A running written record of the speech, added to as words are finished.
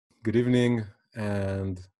Good evening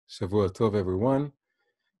and Shavua Tov, everyone.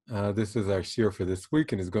 This is our shir for this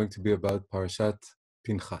week, and it's going to be about Parashat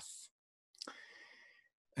Pinchas.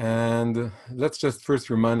 And let's just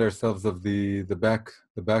first remind ourselves of the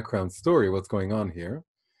background story, what's going on here.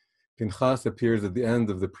 Pinchas appears at the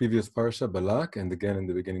end of the previous parasha, Balak, and again in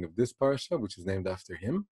the beginning of this parasha, which is named after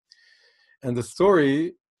him. And the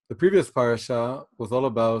story, the previous parasha, was all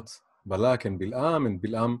about Balak and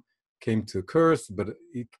Bilam came to curse, but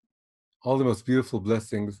all the most beautiful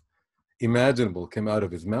blessings imaginable came out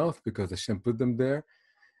of his mouth because Hashem put them there.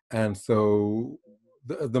 And so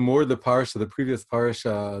the more the previous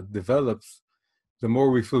parasha develops, the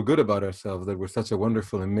more we feel good about ourselves, that we're such a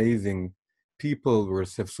wonderful, amazing people. We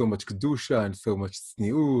have so much kedusha and so much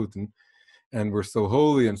tzniut, and we're so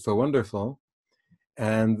holy and so wonderful.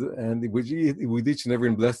 And with each and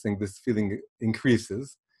every blessing, this feeling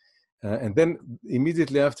increases. And then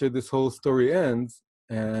immediately after this whole story ends,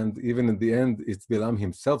 and even in the end, it's Bilam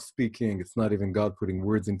himself speaking. It's not even God putting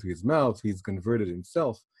words into his mouth. He's converted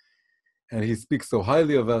himself. And he speaks so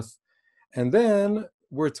highly of us. And then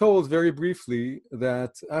we're told very briefly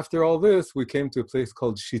that after all this, we came to a place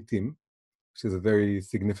called Shittim, which is a very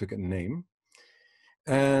significant name.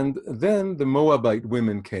 And then the Moabite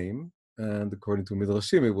women came. And according to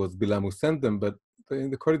Midrashim, it was Bilam who sent them. But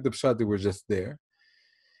according to Pshat, they were just there.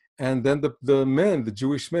 And then the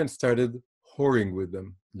Jewish men, started whoring with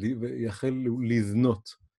them.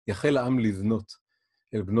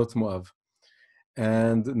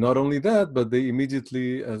 And not only that, but they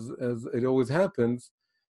immediately, as it always happens,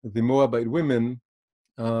 the Moabite women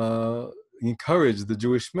encouraged the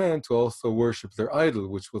Jewish men to also worship their idol,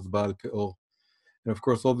 which was Baal Peor. And of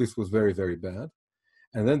course, all this was very, very bad.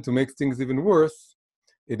 And then to make things even worse,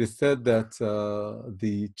 it is said that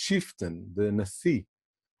the chieftain, the Nasi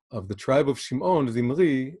of the tribe of Shimon,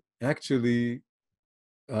 Zimri, actually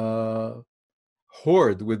whored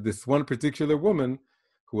with this one particular woman,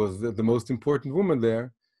 who was the most important woman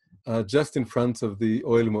there, just in front of the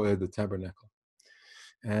Oel Moed, the tabernacle.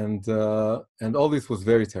 And all this was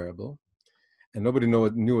very terrible, and nobody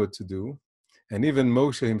knew what to do. And even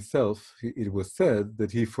Moshe himself, it was said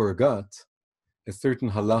that he forgot a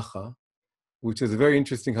certain halacha, which is a very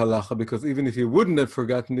interesting halacha, because even if he wouldn't have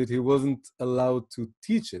forgotten it, he wasn't allowed to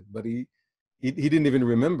teach it, but he didn't even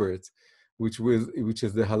remember it, which is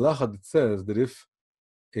the halacha that says that if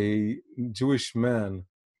a Jewish man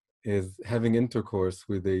is having intercourse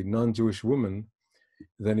with a non-Jewish woman,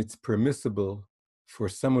 then it's permissible for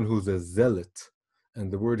someone who's a zealot,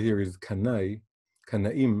 and the word here is kanaim,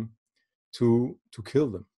 to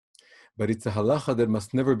kill them. But it's a halacha that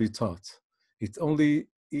must never be taught. It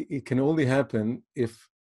can only happen if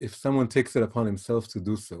someone takes it upon himself to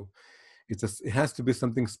do so. It has to be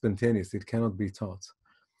something spontaneous. It cannot be taught.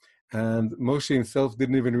 And Moshe himself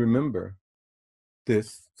didn't even remember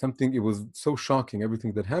this. It was so shocking,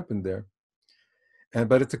 everything that happened there.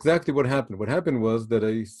 But it's exactly what happened. What happened was that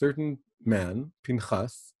a certain man,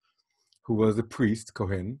 Pinchas, who was a priest,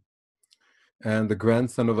 Kohen, and the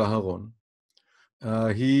grandson of Aharon,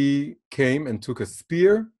 he came and took a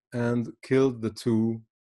spear and killed the two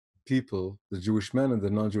people, the Jewish men and the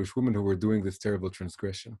non-Jewish women who were doing this terrible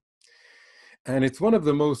transgression. And it's one of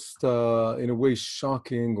the most, in a way,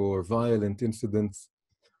 shocking or violent incidents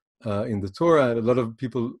in the Torah. And a lot of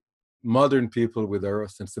people, modern people with our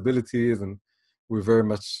sensibilities, and we're very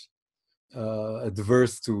much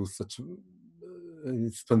adverse to such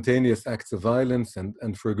spontaneous acts of violence,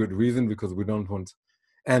 and for a good reason, because we don't want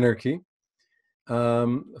anarchy.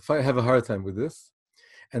 If I have a hard time with this.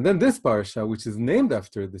 And then this parsha, which is named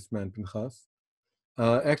after this man, Pinchas,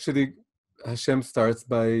 actually Hashem starts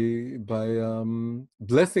by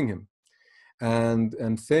blessing him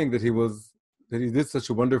and saying that he did such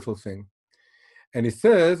a wonderful thing. And he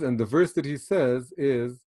says, and the verse that he says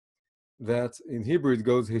is that in Hebrew it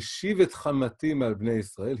goes, Heshivet chamatim al bnei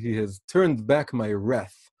Israel, he has turned back my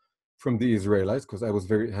wrath from the Israelites, because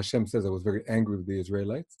Hashem says I was very angry with the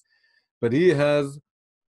Israelites, but he has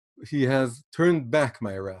turned back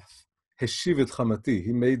my wrath. Heshivet chamati,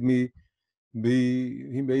 he made me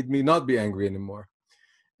not be angry anymore.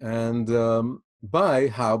 And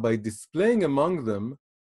by displaying among them,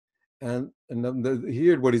 and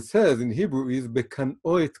here what it says in Hebrew is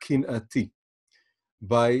bekanoet kinati,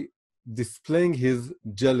 by displaying his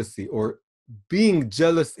jealousy, or being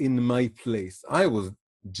jealous in my place. I was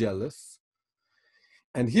jealous.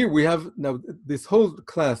 And here we have now this whole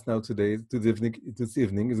class now this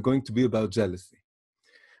evening is going to be about jealousy.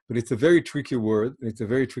 But it's a very tricky word, and it's a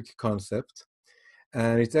very tricky concept.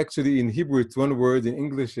 And it's actually, in Hebrew, it's one word. In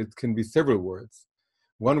English, it can be several words.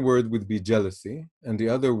 One word would be jealousy, and the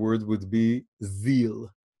other word would be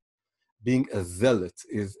zeal. being a zealot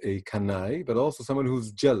is a kanai, but also someone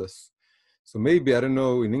who's jealous. So maybe, I don't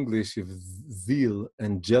know in English if zeal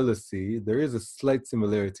and jealousy, there is a slight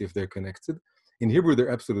similarity if they're connected. In Hebrew, they're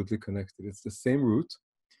absolutely connected. It's the same root,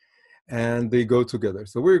 and they go together.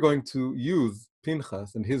 So we're going to use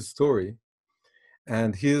Pinchas and his story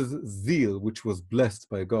and his zeal, which was blessed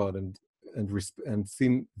by God and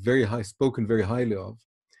seen very high, spoken very highly of.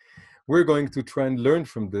 We're going to try and learn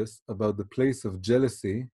from this about the place of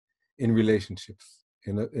jealousy in relationships,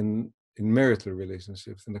 in marital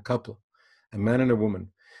relationships, in a couple, a man and a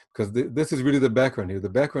woman. Because this is really the background here. The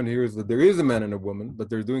background here is that there is a man and a woman, but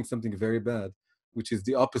they're doing something very bad, which is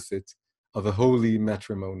the opposite of a holy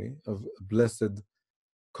matrimony, of blessed,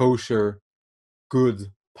 kosher,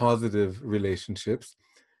 good, positive relationships,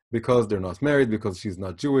 because they're not married, because she's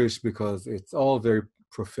not Jewish, because it's all very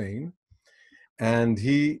profane. And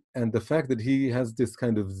the fact that he has this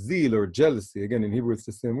kind of zeal or jealousy, again, in Hebrew it's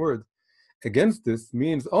the same word, against this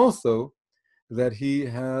means also that he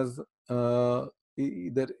has, there's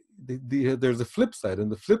a flip side.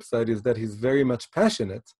 And the flip side is that he's very much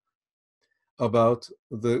passionate about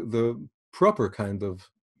the proper kind of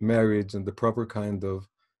marriage and the proper kind of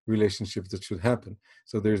relationships that should happen.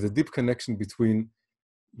 So there's a deep connection between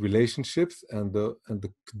relationships and the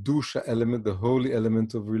kedusha element, the holy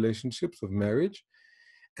element of relationships, of marriage,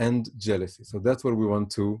 and jealousy. So that's what we want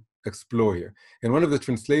to explore here. In one of the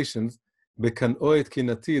translations, Bekan'oet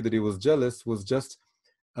kinati, that he was jealous, was just,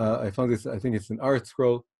 I found this, I think it's an art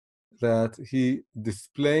scroll, that he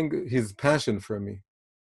displaying his passion for me.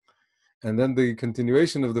 And then the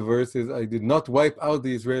continuation of the verse is, I did not wipe out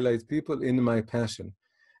the Israelite people in my passion.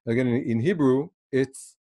 Again, in Hebrew, it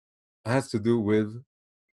has to do with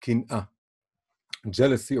kin'ah,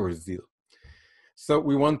 jealousy or zeal. So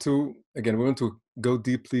we want to go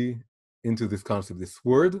deeply into this concept, this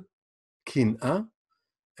word, kin'ah,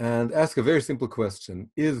 and ask a very simple question.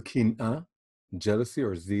 Is kin'ah jealousy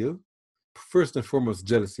or zeal? First and foremost,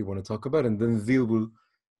 jealousy we want to talk about, and then zeal will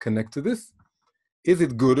connect to this. Is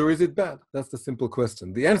it good or is it bad? That's the simple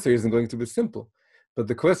question. The answer isn't going to be simple, but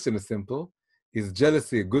the question is simple. Is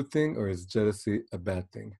jealousy a good thing or is jealousy a bad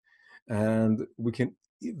thing? And we can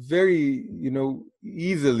very,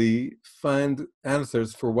 easily find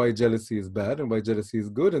answers for why jealousy is bad and why jealousy is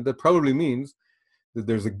good. And that probably means that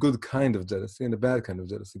there's a good kind of jealousy and a bad kind of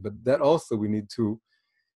jealousy. But that also we need to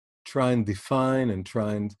try and define and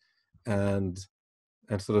try and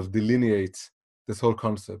sort of delineate this whole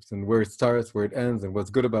concept and where it starts, where it ends, and what's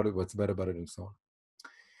good about it, what's bad about it, and so on.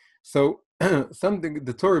 So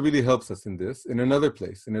the Torah really helps us in this, in another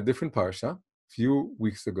place, in a different parsha. A few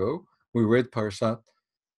weeks ago, we read parsha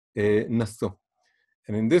Naso.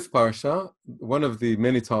 And in this parsha, one of the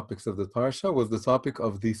many topics of the parsha was the topic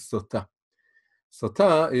of the sota.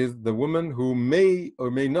 Sota is the woman who may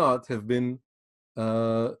or may not have been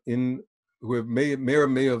who may or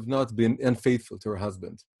may have not been unfaithful to her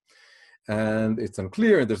husband. And it's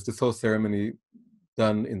unclear, and there's this whole ceremony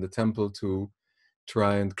done in the temple to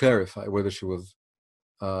try and clarify whether she was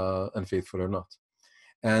unfaithful or not.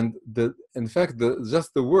 And in fact,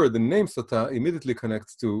 just the word, the name Sota, immediately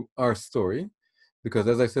connects to our story, because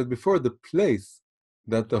as I said before, the place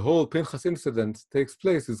that the whole Pinchas incident takes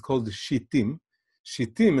place is called Shittim.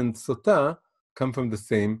 Shittim and Sota come from the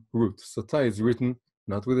same root. Sota is written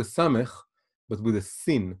not with a samech, but with a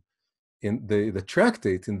sin. In the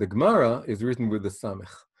tractate, in the Gemara, is written with the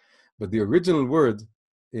samech. But the original word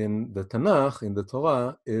in the Tanakh, in the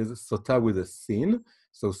Torah, is Sota with a sin.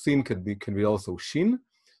 So sin can be also shin.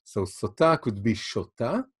 So Sota could be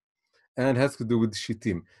shota, and has to do with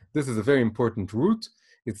shittim. This is a very important root.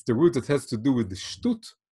 It's the root that has to do with the shtut,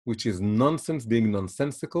 which is nonsense, being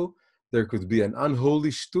nonsensical. There could be an unholy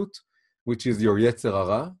shtut, which is your yetzer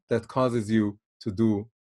hara, that causes you to do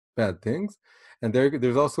bad things. And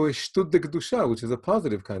there's also a shtut de kedusha, which is a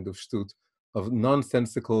positive kind of shtut, of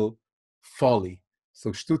nonsensical folly. So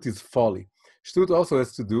shtut is folly. Shtut also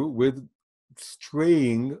has to do with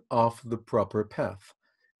straying off the proper path.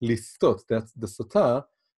 Listot, that's the sota,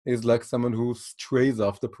 is like someone who strays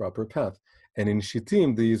off the proper path. And in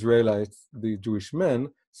Shittim, the Israelites, the Jewish men,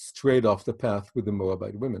 strayed off the path with the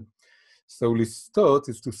Moabite women. So listot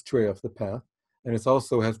is to stray off the path, and it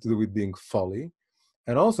also has to do with being folly.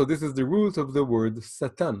 And also, this is the root of the word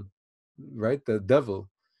Satan, right? The devil.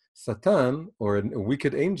 Satan, or a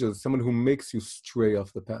wicked angel, is someone who makes you stray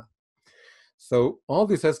off the path. So all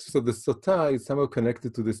this has to, so the Sota is somehow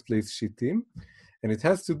connected to this place Shittim, and it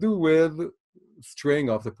has to do with straying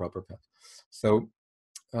off the proper path. So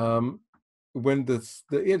when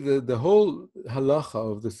the whole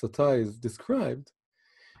halacha of the Sota is described,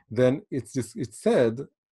 then it's said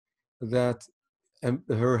that and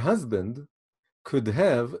her husband could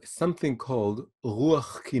have something called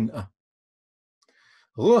ruach kin'ah.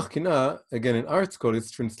 Ruach kin'ah, again in art school,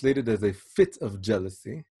 is translated as a fit of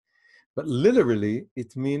jealousy, but literally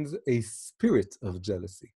it means a spirit of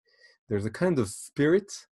jealousy. There's a kind of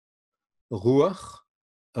spirit, ruach,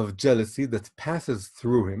 of jealousy that passes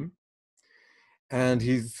through him, and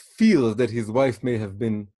he feels that his wife may have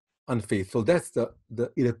been unfaithful. That's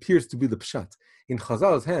it appears to be the pshat. In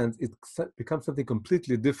Chazal's hands, it becomes something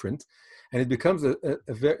completely different, and it becomes a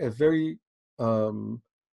very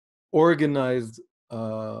organized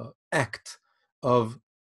act of,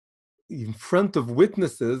 in front of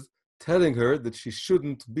witnesses, telling her that she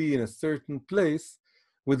shouldn't be in a certain place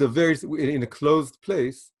with in a closed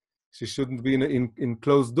place. She shouldn't be in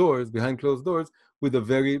closed doors, behind closed doors, with a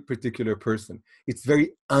very particular person. It's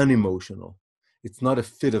very unemotional. It's not a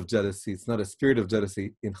fit of jealousy. It's not a spirit of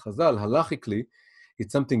jealousy. In Chazal, halachically,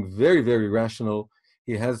 it's something very, very rational.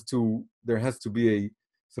 There has to be a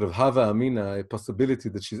sort of hava amina, a possibility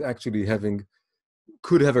that she's actually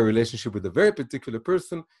could have a relationship with a very particular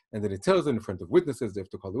person, and then he tells her in front of witnesses, they have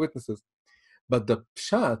to call the witnesses. But the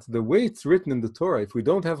pshat, the way it's written in the Torah, if we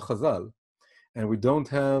don't have Chazal, and we don't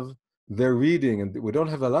have their reading, and we don't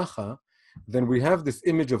have halacha, then we have this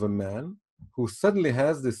image of a man who suddenly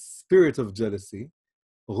has this spirit of jealousy,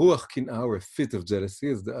 ruach kin'ah, or a fit of jealousy,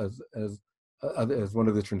 as one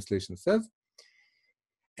of the translations says.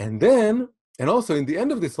 And also in the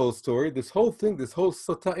end of this whole story, this whole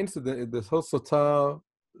sotah incident, this whole sotah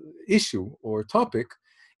issue or topic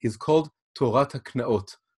is called Torat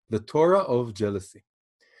HaKna'ot, the Torah of jealousy.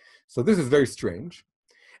 So this is very strange.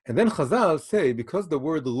 And then Chazal say, because the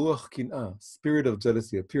word ruach kin'ah, spirit of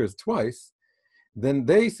jealousy, appears twice, then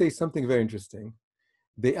they say something very interesting.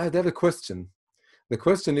 They have a question. The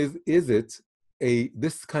question is it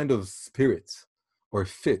this kind of spirit or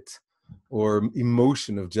fit or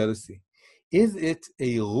emotion of jealousy? Is it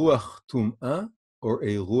a ruach tum'ah or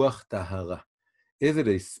a ruach tahara? Is it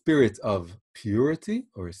a spirit of purity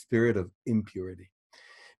or a spirit of impurity?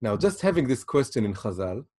 Now, just having this question in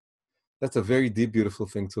Chazal, that's a very deep, beautiful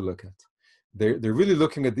thing to look at. They're really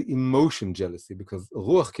looking at the emotion jealousy, because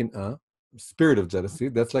ruach kin'ah, spirit of jealousy,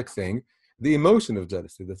 that's like saying the emotion of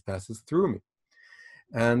jealousy that passes through me.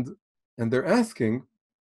 And they're asking,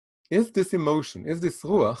 is this emotion, is this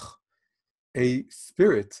ruach a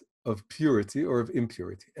spirit of purity or of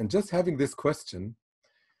impurity? And just having this question,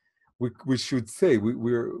 we should say,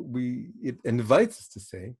 it invites us to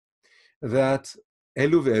say that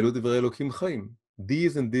elu ve'elu divrei Elokim chaim.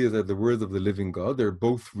 These and these are the words of the living God. They're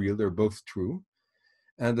both real, they're both true.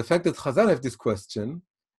 And the fact that Chazal have this question,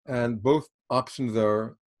 and both options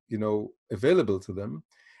are, available to them,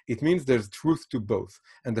 it means there's truth to both.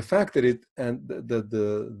 And the fact that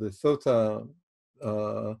the Sota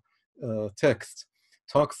text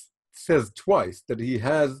says twice that he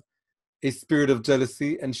has a spirit of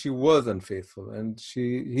jealousy and she was unfaithful, and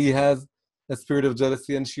he has a spirit of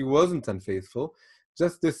jealousy and she wasn't unfaithful.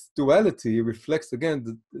 Just this duality reflects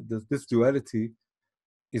again that this duality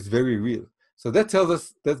is very real. So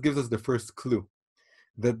that gives us the first clue,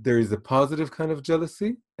 that there is a positive kind of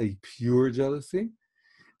jealousy, a pure jealousy,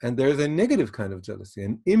 and there is a negative kind of jealousy,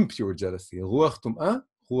 an impure jealousy, ruach tum'ah,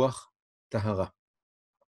 ruach tahara.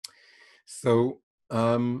 So,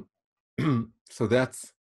 so that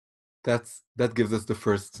gives us the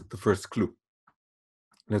first clue.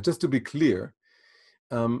 Now, just to be clear,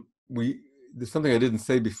 there's something I didn't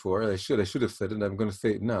say before. I should have said it, and I'm going to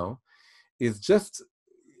say it now. Is just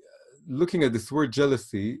looking at this word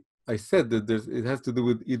jealousy. I said that it has to do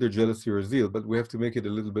with either jealousy or zeal, but we have to make it a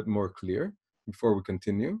little bit more clear before we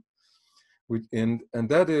continue. And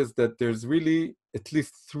that is that there's really at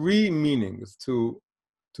least three meanings to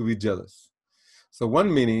be jealous. So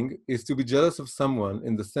one meaning is to be jealous of someone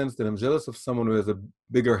in the sense that I'm jealous of someone who has a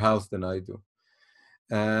bigger house than I do.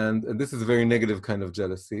 And this is a very negative kind of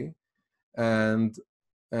jealousy. And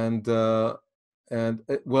well,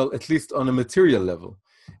 at least on a material level.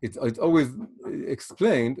 It's always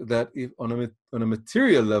explained that if on a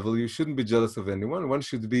material level, you shouldn't be jealous of anyone. One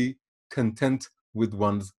should be content with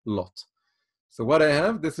one's lot. So what I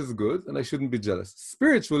have, this is good, and I shouldn't be jealous.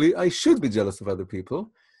 Spiritually, I should be jealous of other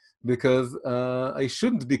people, because I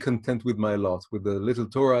shouldn't be content with my lot, with the little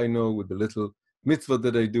Torah I know, with the little mitzvah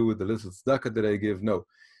that I do, with the little tzedakah that I give. No,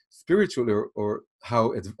 spiritually, or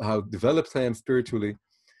how developed I am spiritually,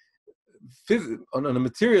 on a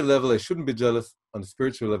material level, I shouldn't be jealous. On a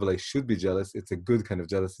spiritual level, I should be jealous. It's a good kind of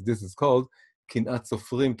jealousy. This is called kin'at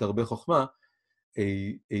sofrim tarbe chokhmah,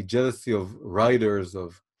 a jealousy of writers,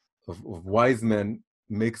 of wise men,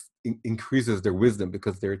 increases their wisdom,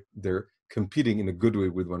 because they're competing in a good way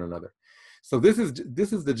with one another. So this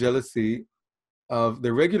is the jealousy of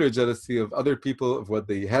the regular jealousy of other people, of what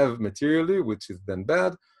they have materially, which is then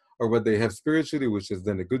bad, or what they have spiritually, which is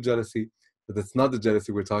then a good jealousy. But that's not the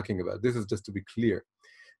jealousy we're talking about. This is just to be clear.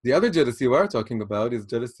 The other jealousy we are talking about is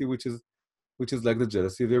jealousy which is like the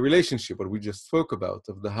jealousy of the relationship, what we just spoke about,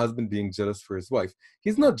 of the husband being jealous for his wife.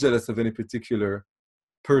 He's not jealous of any particular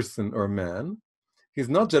person or man. He's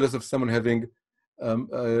not jealous of someone having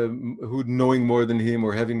who knowing more than him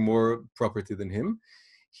or having more property than him.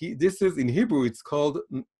 This is, in Hebrew, it's called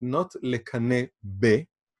not lekane be,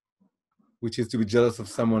 which is to be jealous of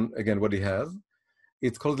someone, again, what he has.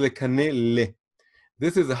 It's called lekane le.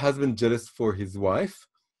 This is a husband jealous for his wife.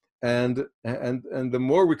 And the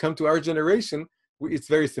more we come to our generation, it's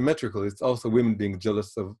very symmetrical. It's also women being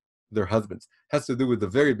jealous of their husbands. It has to do with the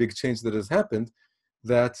very big change that has happened,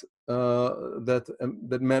 that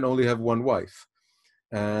men only have one wife,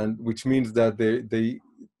 and which means that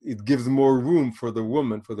it gives more room for the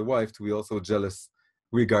woman, for the wife, to be also jealous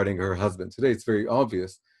regarding her husband. Today, it's very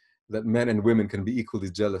obvious that men and women can be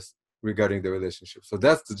equally jealous regarding their relationship. So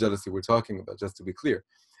that's the jealousy we're talking about, just to be clear.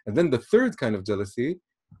 And then the third kind of jealousy,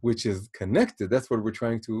 which is connected, that's what we're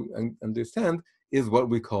trying to understand, is what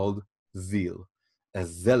we call zeal. A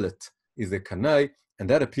zealot is a kanai, and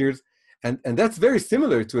that appears, and that's very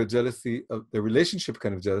similar to a jealousy of the relationship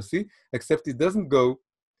kind of jealousy, except it doesn't go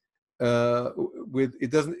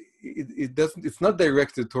it's not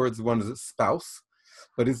directed towards one's spouse,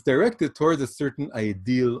 but it's directed towards a certain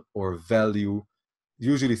ideal or value,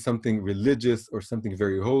 usually something religious or something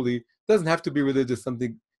very holy. It doesn't have to be religious,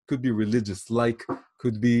 something could be religious-like,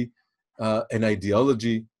 could be an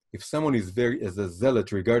ideology. If someone is a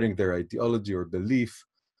zealot regarding their ideology or belief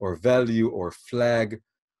or value or flag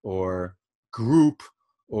or group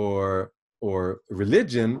or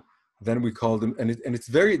religion, then we call them, and it's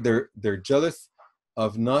very, they're jealous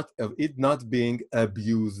of it not being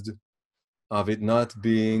abused, of it not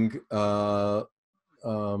being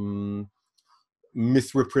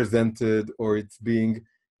misrepresented, or it's being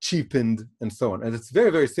cheapened, and so on. And it's very,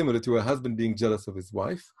 very similar to a husband being jealous of his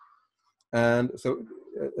wife. And so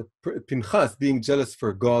Pinchas being jealous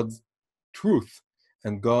for God's truth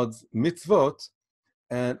and God's mitzvot.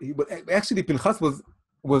 And actually Pinchas was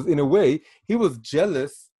in a way, he was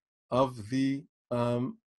jealous of the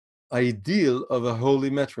ideal of a holy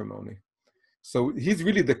matrimony. So he's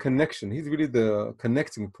really the connection. He's really the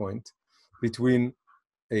connecting point between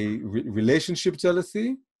a relationship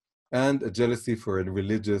jealousy and a jealousy for a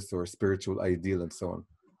religious or spiritual ideal, and so on.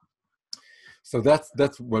 So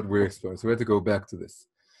that's what we're exploring. So we have to go back to this,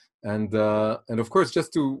 and of course,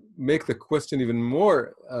 just to make the question even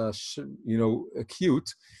more,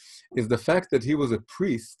 acute, is the fact that he was a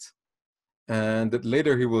priest, and that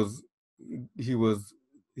later he was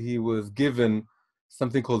given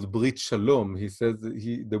something called Brit Shalom. He says that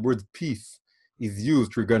the word peace is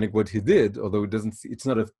used regarding what he did, although it's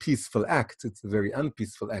not a peaceful act, it's a very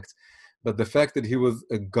unpeaceful act. But the fact that he was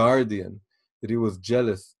a guardian, that he was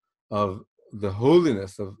jealous of the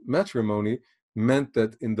holiness of matrimony, meant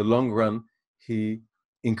that in the long run, he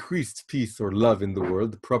increased peace or love in the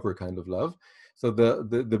world, the proper kind of love. So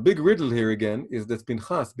the big riddle here again is that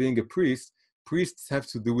Pinchas, being a priest, priests have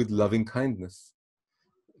to do with loving kindness.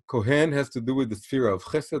 Kohen has to do with the sphere of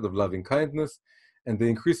chesed, of loving kindness, and the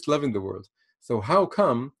increased love in the world. So how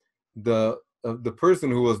come the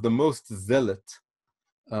person who was the most zealot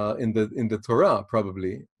in the Torah,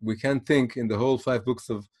 probably, we can't think in the whole 5 books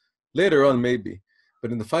of, later on maybe,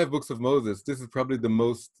 but in the 5 books of Moses, this is probably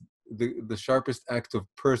the sharpest act of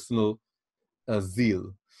personal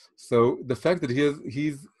zeal. So the fact that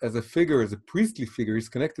he's as a figure, as a priestly figure, he's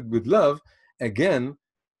connected with love, again,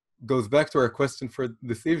 goes back to our question for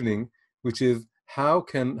this evening, which is, how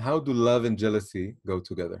do love and jealousy go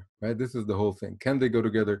together, right? This is the whole thing. Can they go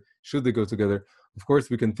together? Should they go together? Of course,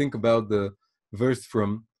 we can think about the verse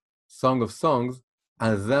from Song of Songs,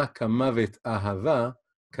 Aza kamavet ahava,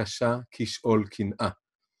 kasha kishol kin'a.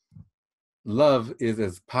 Love is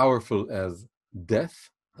as powerful as death,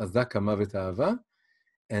 Aza kamavet ahava,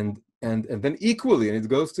 and then equally, and it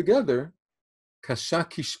goes together, kasha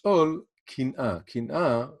kishol kin'a.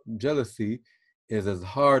 Kin'a, jealousy, is as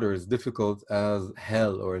hard or as difficult as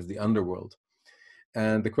hell or as the underworld.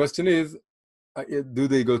 And the question is, do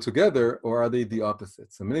they go together or are they the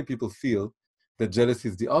opposite? So many people feel that jealousy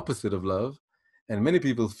is the opposite of love, and many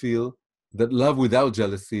people feel that love without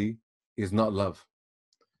jealousy is not love.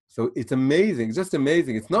 So it's amazing, just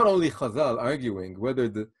amazing. It's not only Chazal arguing whether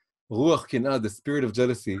the ruach kin'a, the spirit of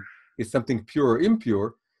jealousy, is something pure or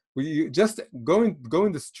impure. You just go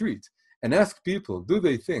in the street and ask people, do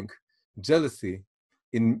they think jealousy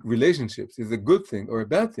in relationships is a good thing or a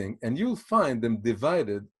bad thing, and you'll find them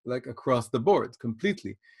divided like across the board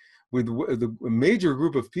completely, with the major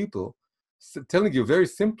group of people telling you very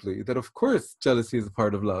simply that of course jealousy is a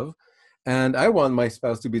part of love, and I want my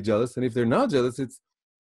spouse to be jealous, and if they're not jealous, it's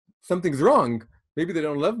something's wrong. Maybe they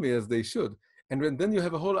don't love me as they should. And then you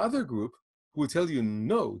have a whole other group who will tell you,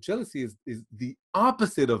 no, jealousy is the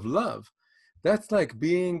opposite of love. That's like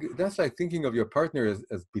thinking of your partner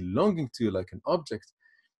as belonging to you like an object.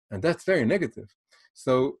 And that's very negative.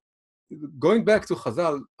 So going back to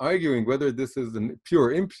Chazal, arguing whether this is a pure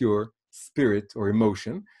or impure spirit or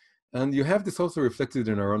emotion, and you have this also reflected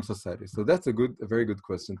in our own society. So that's a very good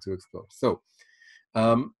question to explore. So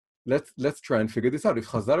let's try and figure this out. If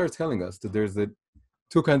Chazal are telling us that there's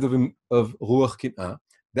two kinds of ruach kin'ah,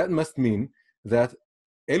 that must mean that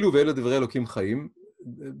elu ve'elu divrei Elokim chayim,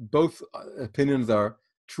 both opinions are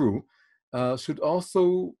true. Could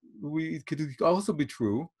also be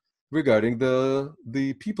true regarding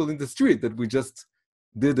the people in the street that we just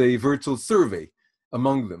did a virtual survey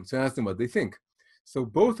among them to ask them what they think. So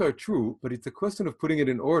both are true, but it's a question of putting it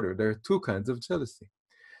in order. There are two kinds of jealousy.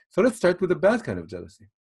 So let's start with the bad kind of jealousy.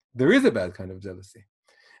 There is a bad kind of jealousy.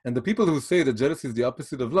 And the people who say that jealousy is the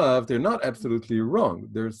opposite of love, they're not absolutely wrong.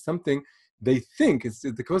 There's something they think, it's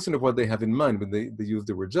the question of what they have in mind when they use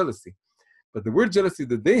the word jealousy. But the word jealousy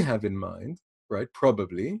that they have in mind, right,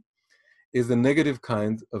 probably, is a negative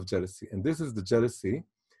kind of jealousy. And this is the jealousy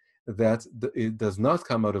that it does not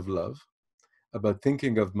come out of love, about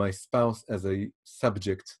thinking of my spouse as a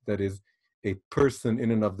subject that is a person in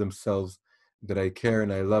and of themselves that I care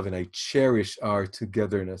and I love and I cherish our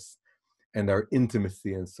togetherness and our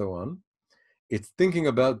intimacy and so on. It's thinking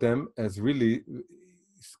about them as really,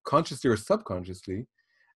 consciously or subconsciously,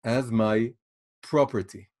 as my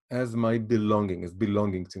property, as my belonging, as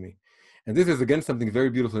belonging to me. And this is, again, something very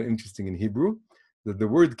beautiful and interesting in Hebrew, that the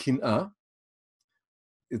word kin'ah,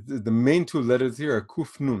 the main two letters here are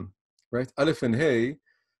kuf nun, right? Aleph and Hey,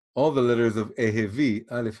 all the letters of Ehevi,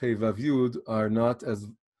 Aleph, Hey, Vav, Yud, are not as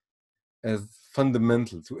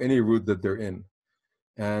fundamental to any root that they're in.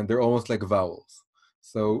 And they're almost like vowels.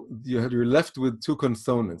 So you're left with two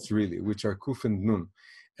consonants, really, which are kuf and nun.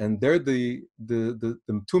 And they're the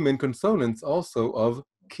two main consonants also of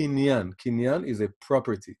kinyan. Kinyan is a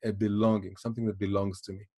property, a belonging, something that belongs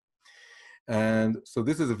to me. And so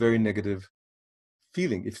this is a very negative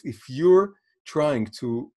feeling. If you're trying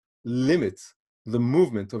to limit the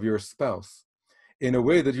movement of your spouse in a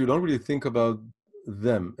way that you don't really think about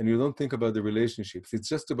them and you don't think about the relationships, it's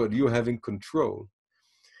just about you having control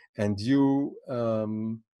and you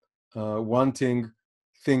wanting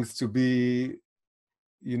things to be,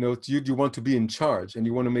 you want to be in charge, and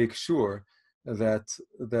you want to make sure that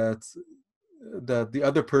the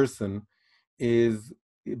other person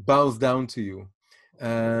bows down to you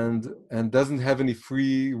and doesn't have any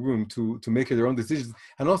free room to make their own decisions.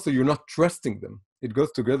 And also you're not trusting them. It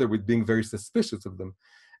goes together with being very suspicious of them.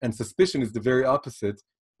 And suspicion is the very opposite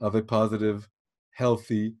of a positive,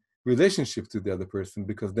 healthy relationship to the other person,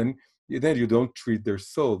 because then you don't treat their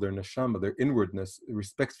soul, their neshama, their inwardness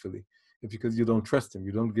respectfully, because you don't trust them.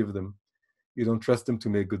 You don't trust them to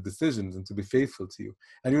make good decisions and to be faithful to you.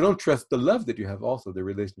 And you don't trust the love that you have also, the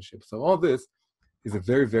relationship. So all this is a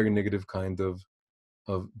very, very negative kind of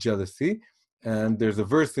jealousy. And there's a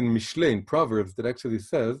verse in Mishle, in Proverbs, that actually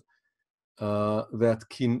says that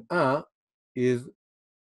kin'ah is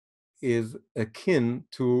akin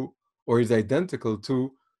to, or is identical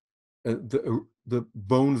to, the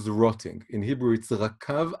bones rotting. In Hebrew, it's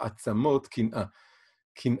rakav atzamot kin'ah.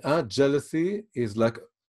 Kin'ah, jealousy, is like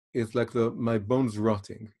my bones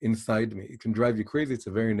rotting inside me. It can drive you crazy. It's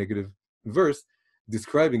a very negative verse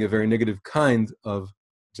describing a very negative kind of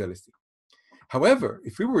jealousy. However,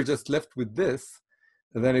 if we were just left with this,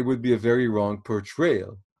 then it would be a very wrong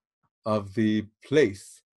portrayal of the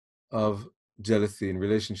place of jealousy in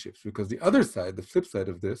relationships, because the other side, the flip side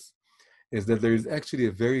of this, is that there is actually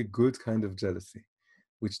a very good kind of jealousy,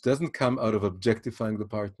 which doesn't come out of objectifying the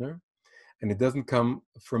partner, and it doesn't come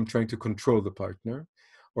from trying to control the partner,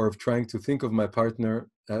 or of trying to think of my partner,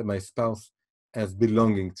 my spouse, as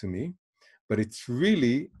belonging to me, but it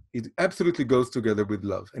absolutely goes together with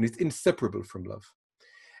love, and it's inseparable from love.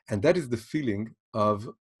 And that is the feeling of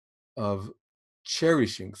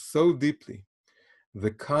cherishing so deeply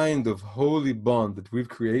the kind of holy bond that we've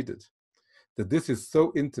created, that this is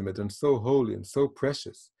so intimate and so holy and so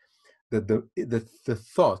precious, that the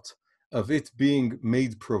thought of it being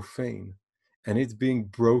made profane, and it being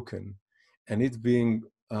broken, and it being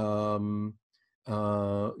again,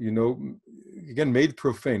 made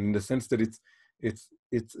profane in the sense that it's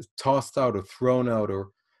tossed out or thrown out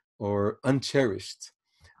or uncherished,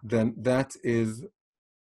 then that is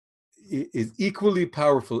equally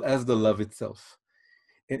powerful as the love itself.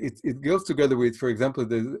 And it goes together with, for example,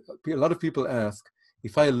 a lot of people ask,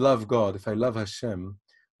 if I love God, if I love Hashem,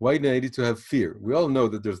 why do I need to have fear? We all know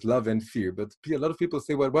that there's love and fear, but a lot of people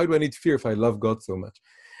say, well, why do I need fear if I love God so much?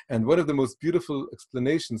 And one of the most beautiful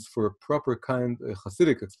explanations for a proper kind,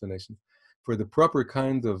 Hasidic explanation, for the proper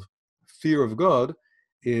kind of fear of God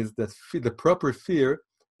is that the proper fear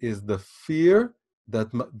is the fear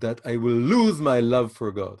that I will lose my love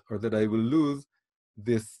for God, or that I will lose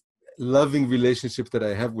this loving relationship that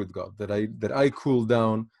I have with God, that I cool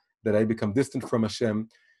down, that I become distant from Hashem,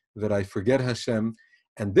 that I forget Hashem.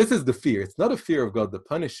 And this is the fear. It's not a fear of God the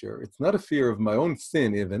Punisher. It's not a fear of my own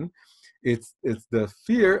sin even. It's the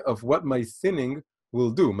fear of what my sinning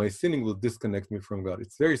will do. My sinning will disconnect me from God.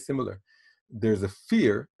 It's very similar. There's a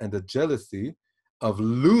fear and a jealousy of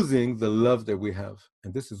losing the love that we have.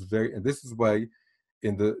 And this is why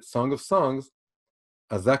in the Song of Songs,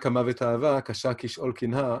 Azaka Mavet Ahava, Kasha Kish'ol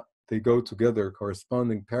Kinha, they go together,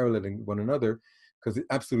 corresponding, paralleling one another, because it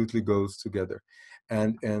absolutely goes together.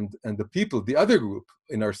 And the people, the other group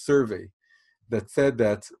in our survey that said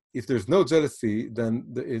that if there's no jealousy,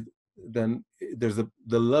 then the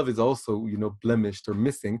love is also, blemished or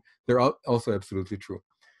missing, they're also absolutely true.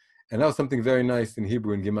 And now something very nice in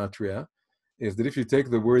Hebrew in Gematria is that if you take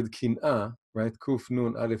the word kin'ah, right, kuf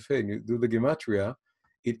nun aleph hey, you do the Gematria,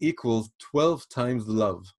 it equals 12 times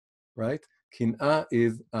love, right? Kin'ah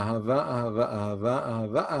is ahava, ahava, ahava,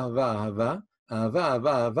 ahava, ahava, ahava, ahava,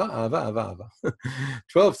 ahava, ahava, ahava, ahava.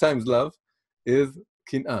 12 times love is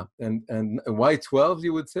kin'ah. And why 12,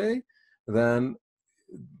 you would say? Then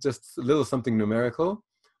just a little something numerical,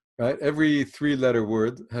 right? Every 3-letter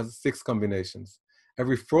word has 6 combinations.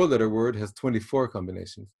 Every 4-letter word has 24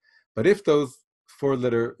 combinations. But if those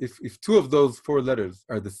if 2 of those 4 letters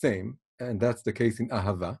are the same, and that's the case in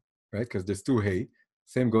ahava, right? Because there's 2 hey,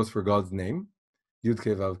 same goes for God's name, Yud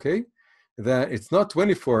Kei Vav Kei, that it's not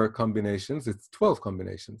 24 combinations, it's 12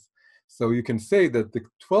 combinations. So you can say that the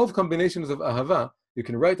 12 combinations of ahava, you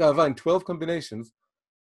can write ahava in 12 combinations,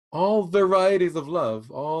 all varieties of love,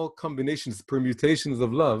 all combinations, permutations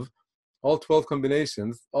of love, all 12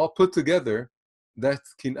 combinations, all put together,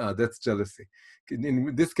 that's kin'ah, that's jealousy.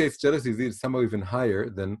 In this case, jealousy is somehow even higher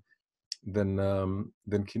than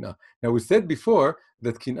kin'ah. Now, we said before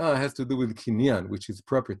that kin'ah has to do with kinyan, which is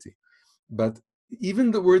property. But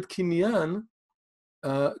even the word kinyan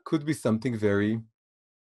could be something very,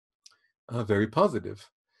 very positive.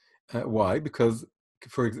 Why? Because,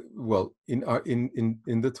 in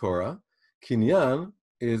the Torah, kinyan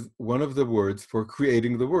is one of the words for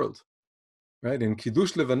creating the world, right? In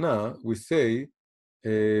Kiddush Levana, we say,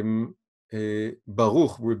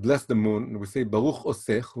 Baruch, we bless the moon, we say Baruch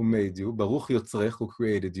Osech, who made you, Baruch Yotzrech, who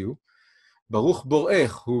created you, Baruch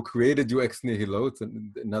Borech, who created you ex nihilo, it's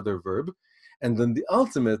another verb, and then the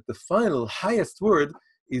ultimate, the final, highest word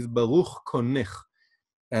is Baruch Konech,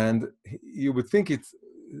 and you would think it's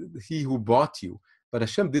he who bought you, but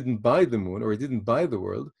Hashem didn't buy the moon, or he didn't buy the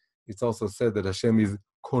world. It's also said that Hashem is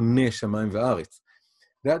Koneh Shamayim Ve'aretz.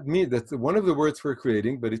 That means that's one of the words for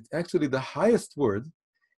creating, but it's actually the highest word.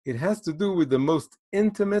 It has to do with the most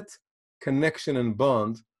intimate connection and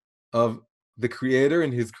bond of the Creator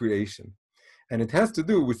and His creation. And it has to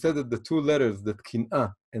do, we said that the 2 letters that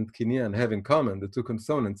kin'ah and kinyan have in common, the 2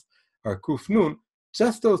 consonants, are kuf nun.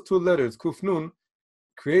 Just those 2 letters, kuf nun,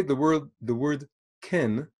 create the word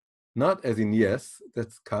ken, not as in yes,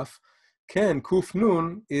 that's kaf. Ken, kuf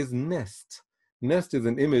nun, is nest. Nest is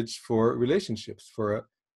an image for relationships, for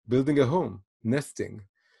building a home, nesting.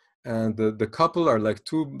 And the couple are like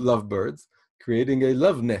 2 lovebirds creating a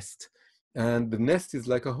love nest. And the nest is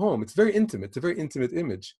like a home. It's very intimate. It's a very intimate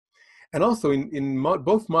image. And also in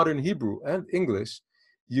both modern Hebrew and English,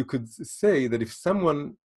 you could say that if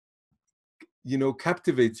someone,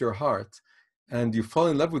 captivates your heart and you fall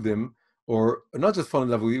in love with him, or not just fall in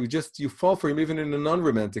love with you, you fall for him even in a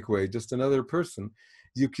non-romantic way, just another person,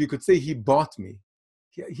 you could say, he bought me.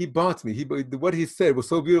 He bought me. What he said was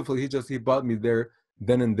so beautiful. He bought me there,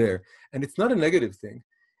 then and there. And it's not a negative thing.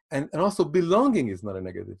 And also belonging is not a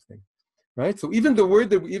negative thing, right? So even the word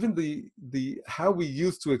that, even the how we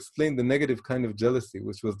used to explain the negative kind of jealousy,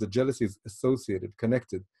 which was the jealousy is associated,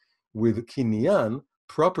 connected with kinyan,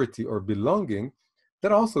 property or belonging,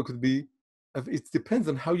 that also could be, it depends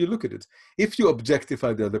on how you look at it. If you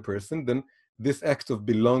objectify the other person, then this act of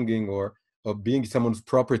belonging or of being someone's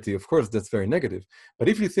property, of course, that's very negative. But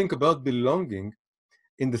if you think about belonging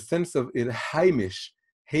in the sense of it, hamish,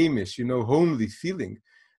 homely feeling,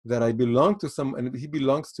 that I belong to someone and he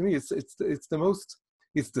belongs to me, it's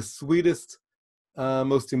the sweetest,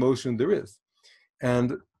 most emotion there is.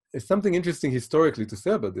 And something interesting historically to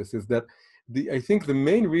say about this is that I think the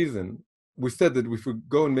main reason we said that if we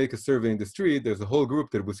go and make a survey in the street, there's a whole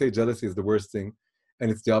group that would say jealousy is the worst thing and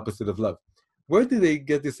it's the opposite of love. Where did they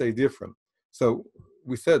get this idea from? So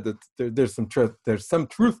we said that there's some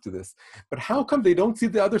truth to this, but how come they don't see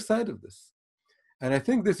the other side of this? And I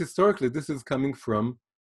think this historically, this is coming from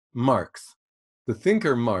Marx. The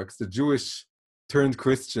thinker Marx, the Jewish turned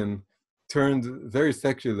Christian, turned very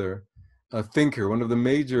secular thinker, one of the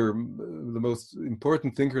most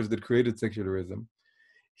important thinkers that created secularism.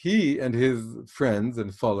 He and his friends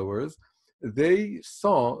and followers, they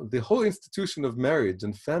saw the whole institution of marriage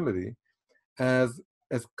and family as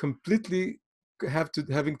completely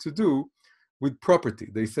having to do with property.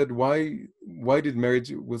 They said, why did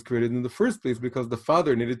marriage was created in the first place? Because the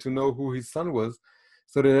father needed to know who his son was,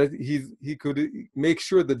 so that he could make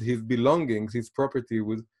sure that his belongings, his property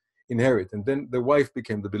would inherit. And then the wife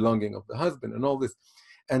became the belonging of the husband and all this.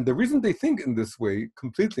 And the reason they think in this way,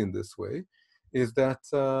 completely in this way, is that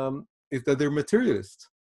they're materialist.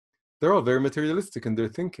 They're all very materialistic in their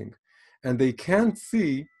thinking. And they can't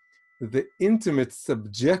see the intimate,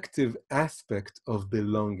 subjective aspect of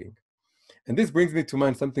belonging. And this brings me to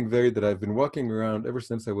mind something that I've been walking around ever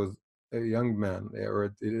since I was a young man or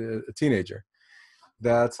a teenager,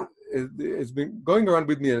 that it's been going around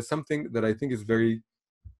with me as something that I think is very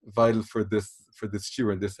vital for this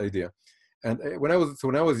shiur and this idea. And when I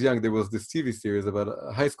was young, there was this TV series about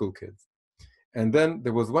high school kids. And then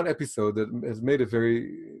there was one episode that has made a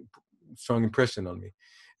very strong impression on me.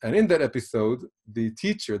 And in that episode,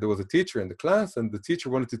 there was a teacher in the class, and the teacher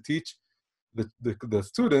wanted to teach the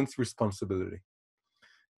students responsibility.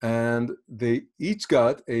 And they each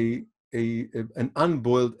got an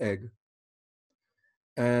unboiled egg.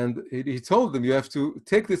 And he told them, you have to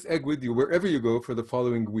take this egg with you wherever you go for the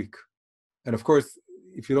following week. And of course,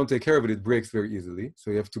 if you don't take care of it, it breaks very easily.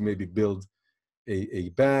 So you have to maybe build a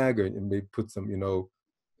bag or maybe put some,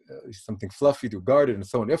 something fluffy to guard it and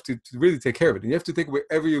so on. You have to really take care of it. And you have to take it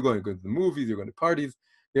wherever you're going. You're going to the movies, you're going to parties.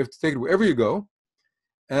 You have to take it wherever you go.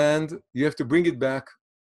 And you have to bring it back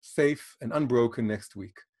safe and unbroken next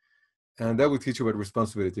week. And that will teach you about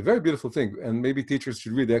responsibility. Very beautiful thing. And maybe teachers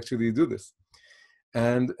should really actually do this.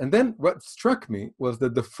 And then what struck me was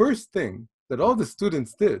that the first thing that all the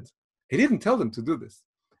students did, he didn't tell them to do this,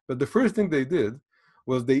 but the first thing they did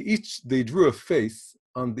was they drew a face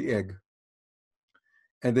on the egg.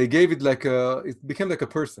 And they gave it it became like a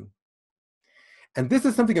person. And this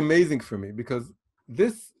is something amazing for me, because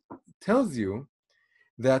this tells you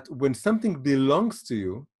that when something belongs to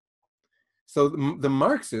you, so the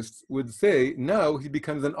Marxists would say now he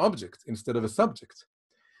becomes an object instead of a subject.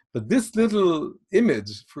 But this little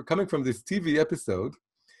image coming from this TV episode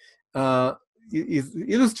is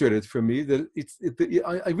illustrated for me that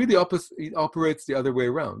it operates the other way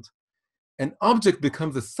around. An object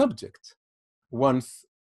becomes a subject once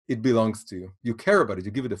it belongs to you. You care about it.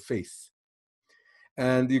 You give it a face.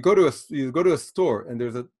 And you go to a store, and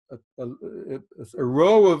there's a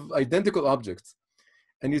row of identical objects,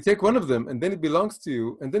 and you take one of them, and then it belongs to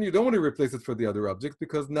you, and then you don't want to replace it for the other object,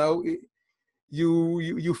 because now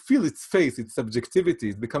you feel its face, its subjectivity.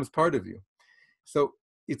 It becomes part of you. So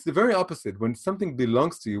it's the very opposite. When something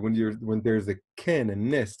belongs to you, when there's a a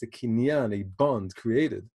nest, a kinyan, a bond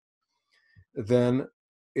created, then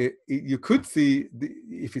you could see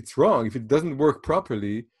if it's wrong, if it doesn't work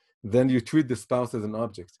properly, then you treat the spouse as an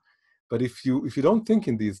object. But if you don't think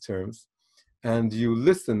in these terms, and you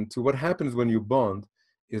listen to what happens when you bond,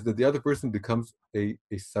 is that the other person becomes a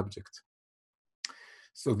subject.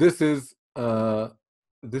 So this is a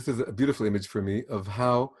beautiful image for me of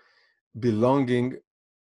how belonging,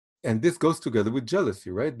 and this goes together with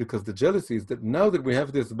jealousy, right? Because the jealousy is that now that we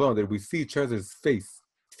have this bond, that we see each other's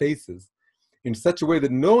faces in such a way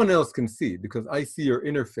that no one else can see, because I see your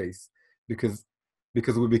inner face, because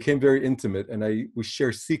we became very intimate, and we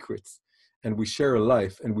share secrets, and we share a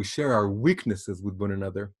life, and we share our weaknesses with one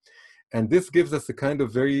another. And this gives us a kind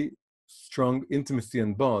of very strong intimacy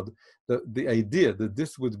and bond. The idea that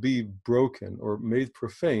this would be broken or made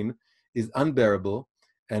profane is unbearable,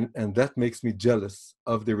 and that makes me jealous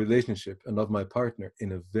of the relationship and of my partner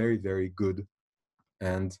in a very, very good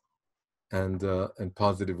and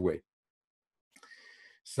positive way.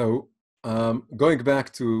 So going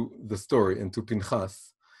back to the story and to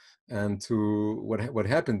Pinchas and to what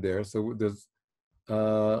happened there. So there's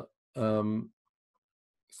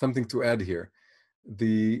something to add here.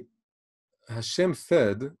 Hashem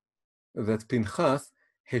said that Pinchas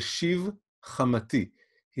heshiv chamati.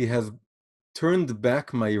 He has turned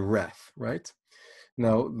back my wrath, right?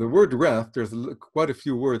 Now, the word wrath, there's quite a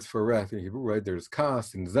few words for wrath in Hebrew, right? There's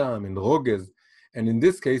kas, and zam, and rogez, And in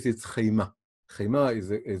this case, it's chema. Chema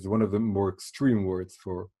is one of the more extreme words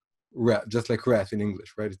for wrath, just like wrath in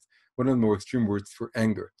English, right? It's one of the more extreme words for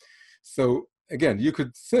anger. So again, you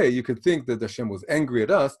could think that Hashem was angry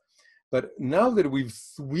at us, but now that we've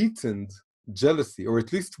sweetened jealousy, or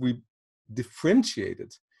at least we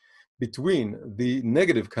differentiated between the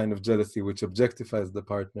negative kind of jealousy, which objectifies the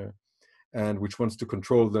partner and which wants to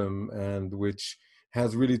control them, and which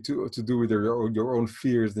has really to do with your own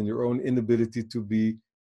fears and your own inability to be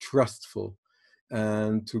trustful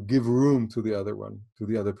and to give room to the other one, to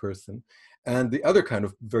the other person. And the other kind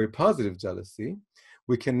of very positive jealousy,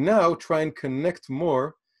 we can now try and connect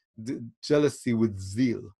more the jealousy with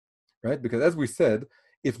zeal, right? Because as we said,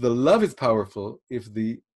 if the love is powerful, if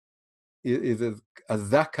the is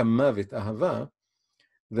azaka mavit ahava,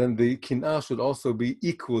 then the kin'ah should also be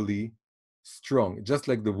equally strong, just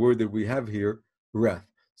like the word that we have here, wrath.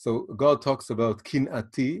 So God talks about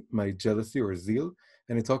kin'ati, my jealousy or zeal,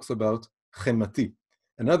 and he talks about chemati,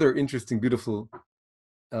 another interesting, beautiful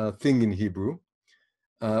thing in Hebrew.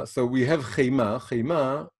 So we have chema.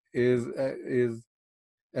 Chema is,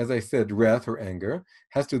 as I said, wrath or anger.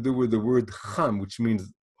 Has to do with the word cham, which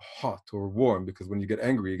means hot or warm, because when you get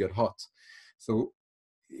angry, you get hot. So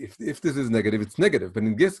if this is negative, it's negative. But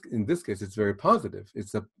in this case, it's very positive.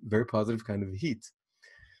 It's a very positive kind of heat.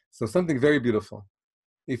 So something very beautiful.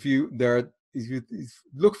 If you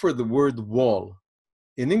look for the word wall,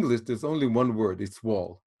 in English, there's only one word, it's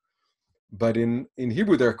wall. But in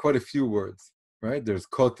Hebrew, there are quite a few words, right? There's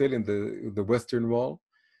kotel in the Western Wall.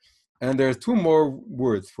 And there are two more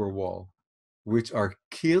words for wall, which are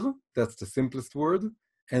kir, that's the simplest word,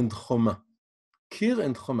 and choma. Kir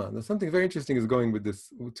and choma. Now, something very interesting is going with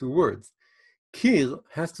these two words. Kir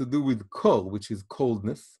has to do with kor, which is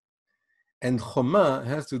coldness, and choma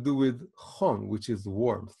has to do with chom, which is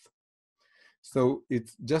warmth. So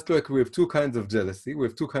it's just like we have two kinds of jealousy, we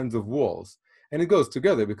have two kinds of walls. And it goes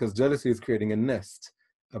together because jealousy is creating a nest,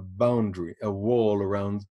 a boundary, a wall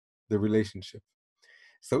around the relationship.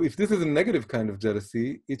 So if this is a negative kind of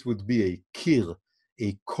jealousy, it would be a kir,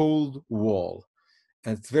 a cold wall.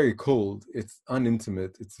 And it's very cold, it's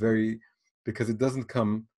unintimate, it's very, because it doesn't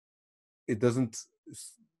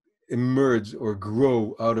emerge or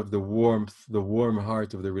grow out of the warmth, the warm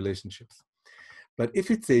heart of the relationships. But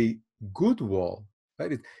if it's a good wall,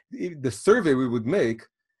 right? The survey we would make,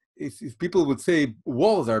 if people would say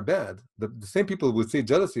walls are bad, the same people would say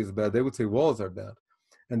jealousy is bad, they would say walls are bad.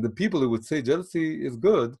 And the people who would say jealousy is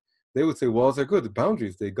good, they would say walls are good,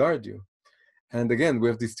 boundaries, they guard you. And again, we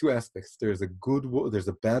have these two aspects. There's a good wall, there's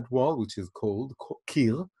a bad wall, which is cold,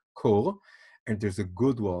 kir, kor, and there's a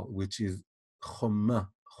good wall, which is choma,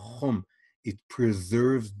 chom. It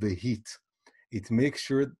preserves the heat. It makes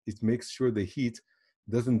sure the heat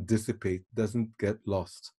doesn't dissipate, doesn't get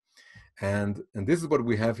lost. And this is what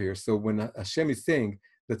we have here. So when Hashem is saying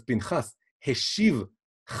that Pinchas heshiv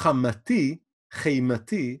chamati,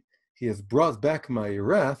 cheimati, he has brought back my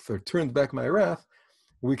wrath, or turned back my wrath,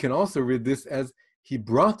 we can also read this as he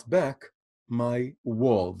brought back my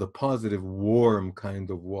wall, the positive, warm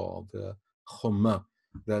kind of wall, the choma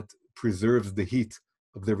that preserves the heat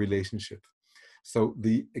of the relationship. So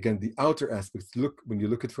the outer aspects, when you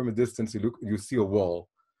look at it from a distance, you see a wall.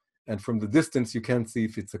 And from the distance, you can't see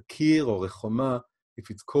if it's a kir or a choma,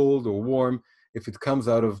 if it's cold or warm, if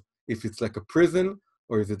it's like a prison,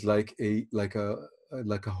 or is it like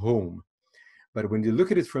a home. But when you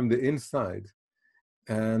look at it from the inside,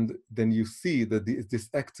 and then you see that this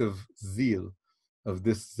act of zeal, of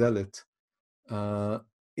this zealot,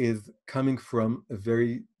 is coming from a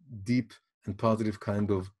very deep and positive kind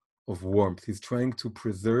of warmth. He's trying to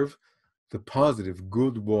preserve the positive,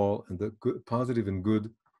 good wall, and the good, positive and good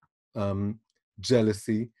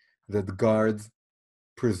jealousy that guards,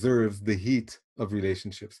 preserves the heat of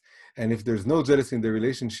relationships. And if there's no jealousy in the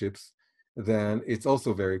relationships, then it's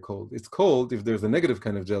also very cold. It's cold if there's a negative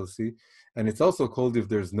kind of jealousy, and it's also cold if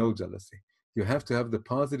there's no jealousy. You have to have the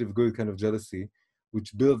positive, good kind of jealousy,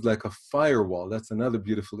 which builds like a firewall. That's another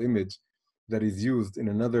beautiful image that is used in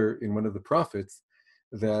one of the prophets,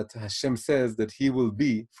 that Hashem says that he will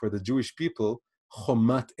be, for the Jewish people,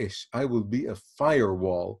 chomat esh. I will be a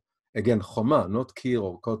firewall. Again, choma, not kir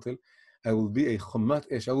or kotel. I will be a chomat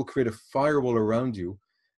esh. I will create a firewall around you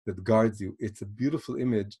that guards you. It's a beautiful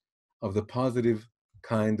image of the positive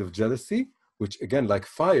kind of jealousy, which again, like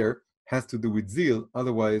fire, has to do with zeal.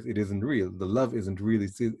 Otherwise, it isn't real. The love isn't really,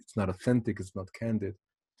 it's not authentic, it's not candid.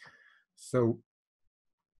 So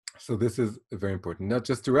this is very important. Now,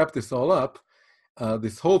 just to wrap this all up,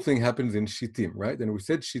 this whole thing happens in shittim, right? And we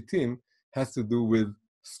said shittim has to do with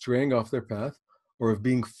straying off their path or of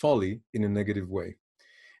being folly in a negative way.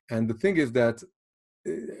 And the thing is that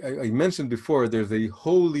I mentioned before, there's a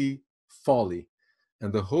holy folly.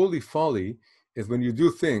 And the holy folly is when you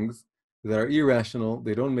do things that are irrational,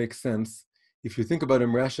 they don't make sense. If you think about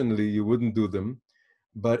them rationally, you wouldn't do them.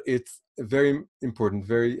 But it's very important,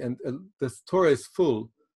 and this Torah is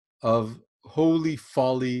full of holy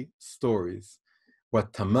folly stories.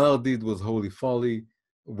 What Tamar did was holy folly.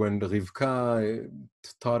 When Rivka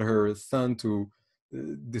taught her son to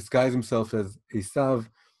disguise himself as Esav,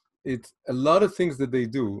 it's a lot of things that they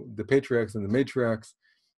do, the patriarchs and the matriarchs,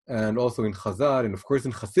 and also in Chazal, and of course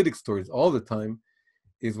in Hasidic stories all the time,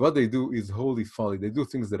 is what they do is holy folly. They do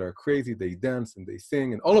things that are crazy, they dance and they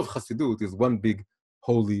sing, and all of Hasidut is one big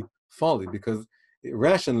holy folly, because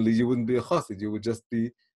rationally you wouldn't be a Hasid, you would just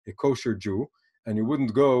be a kosher Jew, and you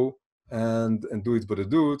wouldn't go and do it but a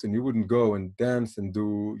do it, and you wouldn't go and dance and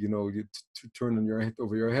do, you turn on your head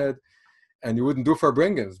over your head, and you wouldn't do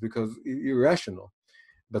farbrengens because irrational.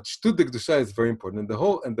 But Shtut Kedusha is very important. And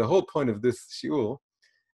the whole point of this shiur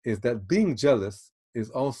is that being jealous is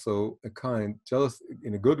also jealous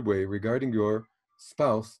in a good way regarding your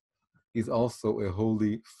spouse is also a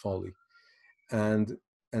holy folly. And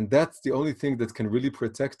that's the only thing that can really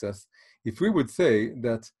protect us. If we would say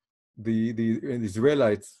that the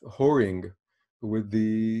Israelites whoring with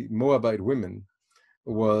the Moabite women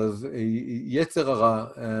was a yetzer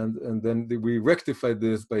hara, and then we rectified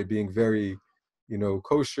this by being very,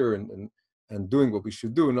 kosher and doing what we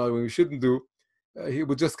should do, not what we shouldn't do, he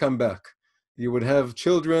would just come back. You would have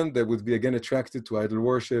children that would be again attracted to idol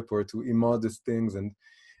worship or to immodest things,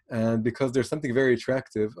 and because there's something very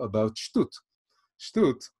attractive about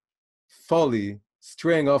shtut, folly,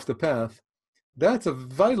 straying off the path. That's a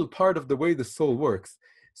vital part of the way the soul works.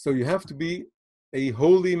 So you have to be a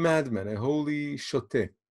holy madman, a holy shoteh.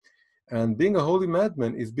 And being a holy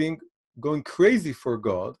madman is going crazy for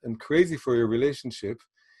God and crazy for your relationship.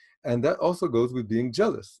 And that also goes with being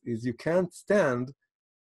jealous, is you can't stand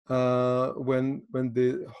when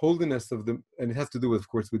the holiness of and it has to do, of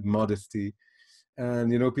course, with modesty.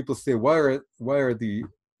 And people say, why are the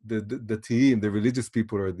Tiim, the religious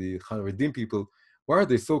people, or the Haredim people, why are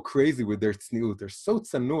they so crazy with their tzniut? They're so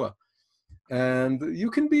tzanua. And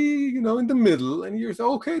you can be, in the middle, and you're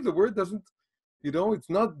okay. The word doesn't, it's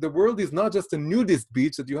not. The world is not just a nudist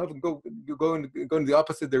beach that you have to go in the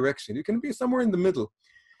opposite direction. You can be somewhere in the middle.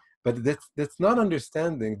 But that's not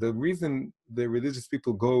understanding the reason the religious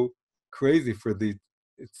people go crazy for the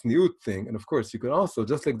tzniut thing. And of course, you can also,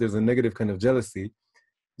 just like there's a negative kind of jealousy,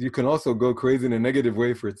 you can also go crazy in a negative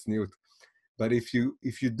way for tzniut. But if you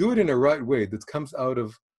do it in a right way that comes out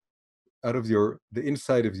of the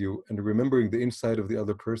inside of you and remembering the inside of the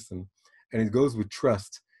other person, and it goes with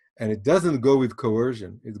trust, and it doesn't go with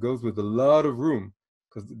coercion, it goes with a lot of room,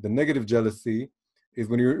 because the negative jealousy is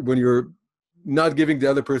when you're not giving the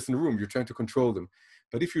other person room, you're trying to control them.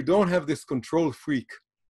 But if you don't have this control freak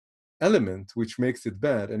element, which makes it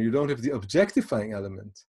bad, and you don't have the objectifying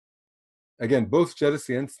element, again, both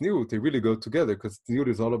jealousy and tzniut, they really go together, because tzniut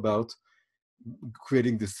is all about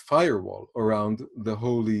creating this firewall around the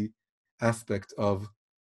holy aspect of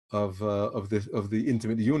the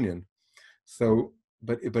intimate union. So,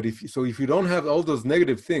 but if you don't have all those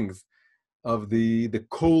negative things of the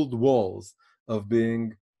cold walls of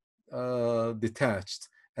being detached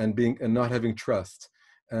and not having trust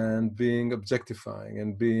and being objectifying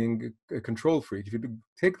and being a control freak, if you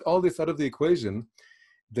take all this out of the equation,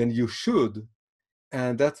 then you should.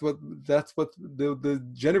 And that's what the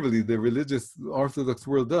generally the religious Orthodox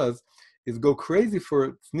world does, is go crazy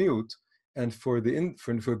for tzniut and for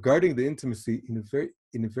guarding the intimacy in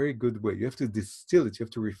a very good way. You have to distill it, you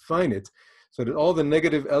have to refine it, so that all the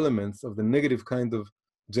negative elements of the negative kind of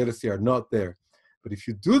jealousy are not there. But if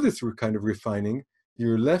you do this kind of refining,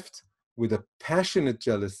 you're left with a passionate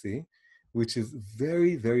jealousy, which is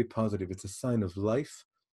very, very positive. It's a sign of life.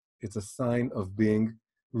 It's a sign of being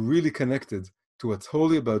really connected to what's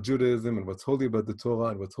holy about Judaism, and what's holy about the Torah,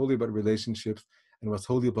 and what's holy about relationships, and what's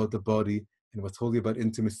holy about the body, and what's holy about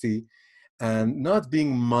intimacy, and not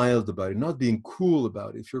being mild about it, not being cool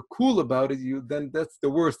about it. If you're cool about it, then that's the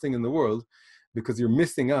worst thing in the world, because you're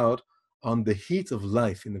missing out on the heat of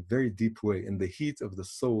life in a very deep way, and the heat of the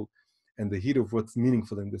soul, and the heat of what's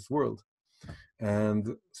meaningful in this world.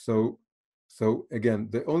 And so again,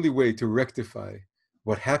 the only way to rectify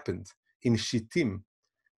what happened in Shittim,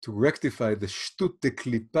 to rectify the shtut de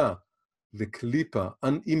klipa, the klipa,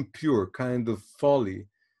 unimpure kind of folly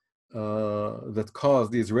that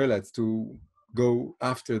caused the Israelites to go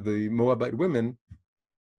after the Moabite women,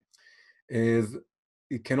 is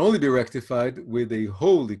it can only be rectified with a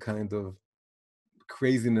holy kind of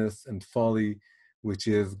craziness and folly, which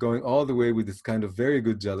is going all the way with this kind of very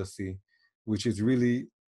good jealousy, which is really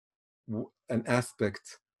an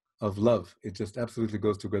aspect of love. It just absolutely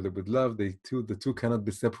goes together with love. The two cannot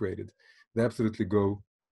be separated. They absolutely go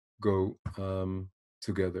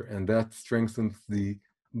together, and that strengthens the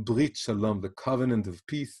brit shalom, the covenant of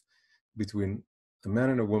peace between a man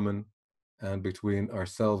and a woman, and between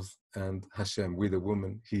ourselves and Hashem. We the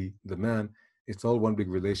woman, he the man. It's all one big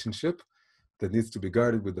relationship that needs to be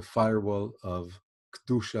guarded with the firewall of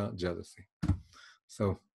kedusha, jealousy.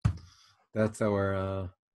 So that's our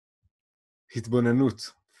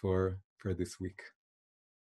hitbonanut for this week.